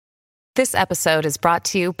This episode is brought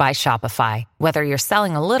to you by Shopify. Whether you're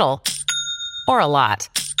selling a little or a lot,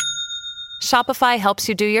 Shopify helps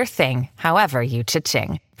you do your thing, however you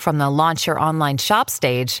cha-ching. From the launch your online shop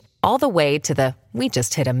stage, all the way to the we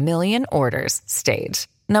just hit 1 million orders stage.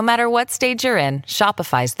 No matter what stage you're in,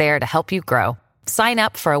 Shopify's there to help you grow. Sign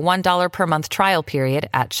up for a $1 per month trial period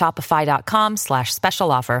at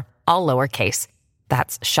shopify.com/special offer, all lowercase.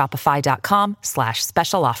 That's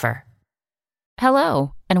shopify.com/special offer.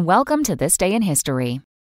 Hello, and welcome to This Day in History.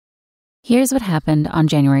 Here's what happened on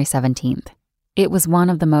January 17th. It was one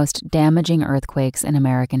of the most damaging earthquakes in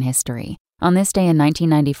American history. On this day in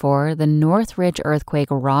 1994, the Northridge earthquake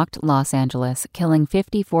rocked Los Angeles, killing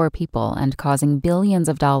 54 people and causing billions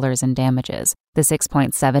of dollars in damages. The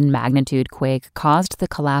 6.7 magnitude quake caused the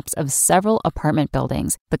collapse of several apartment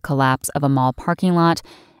buildings, the collapse of a mall parking lot,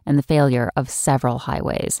 and the failure of several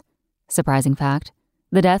highways. Surprising fact?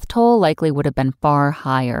 The death toll likely would have been far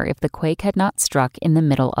higher if the quake had not struck in the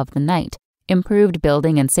middle of the night. Improved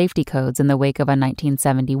building and safety codes in the wake of a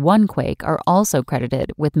 1971 quake are also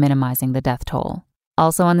credited with minimizing the death toll.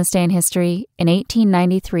 Also on this day in history, in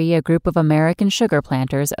 1893, a group of American sugar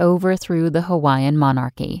planters overthrew the Hawaiian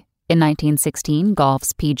monarchy. In 1916,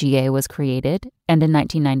 golf's PGA was created, and in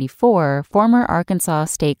 1994, former Arkansas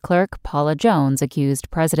State Clerk Paula Jones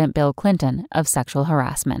accused President Bill Clinton of sexual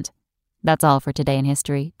harassment. That's all for today in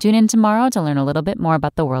history. Tune in tomorrow to learn a little bit more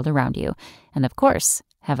about the world around you. And of course,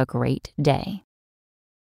 have a great day.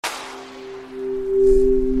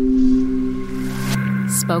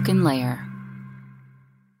 Spoken Layer.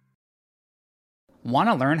 Want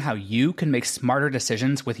to learn how you can make smarter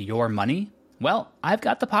decisions with your money? Well, I've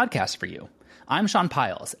got the podcast for you. I'm Sean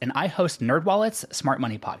Piles, and I host NerdWallet's Smart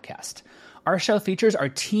Money Podcast. Our show features our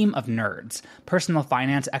team of nerds, personal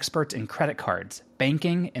finance experts in credit cards,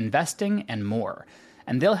 banking, investing, and more.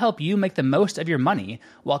 And they'll help you make the most of your money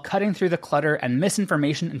while cutting through the clutter and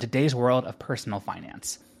misinformation in today's world of personal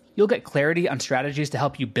finance. You'll get clarity on strategies to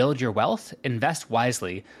help you build your wealth, invest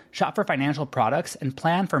wisely, shop for financial products, and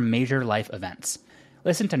plan for major life events.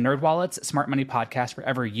 Listen to NerdWallet's Smart Money Podcast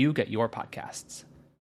wherever you get your podcasts.